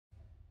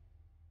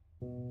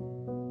The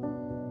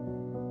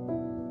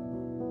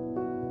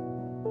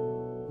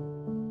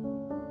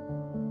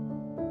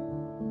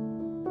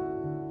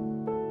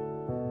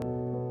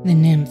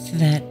nymph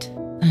that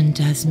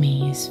undoes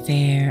me is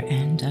fair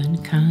and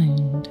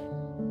unkind,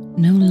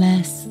 no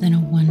less than a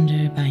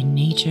wonder by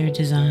nature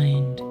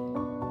designed.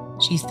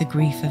 She's the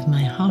grief of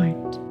my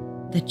heart,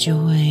 the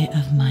joy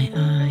of my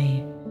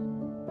eye,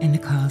 and the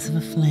cause of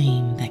a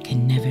flame that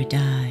can never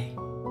die.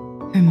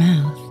 Her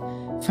mouth,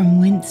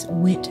 from whence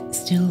wit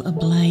still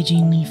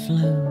obligingly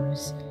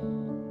flows,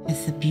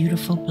 has the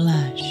beautiful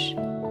blush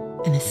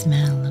and the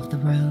smell of the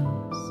rose.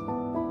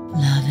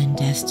 Love and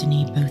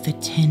destiny both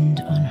attend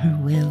on her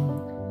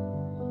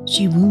will.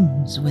 She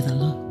wounds with a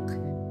look,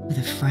 with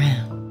a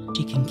frown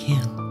she can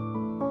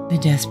kill. The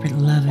desperate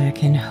lover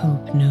can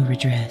hope no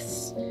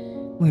redress,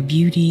 where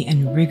beauty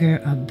and rigor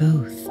are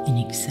both in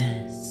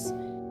excess.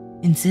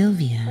 In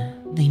Sylvia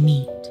they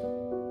meet,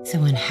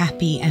 so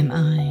unhappy am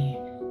I,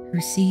 who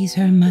sees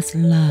her must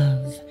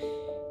love,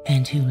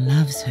 and who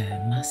loves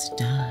her must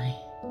die.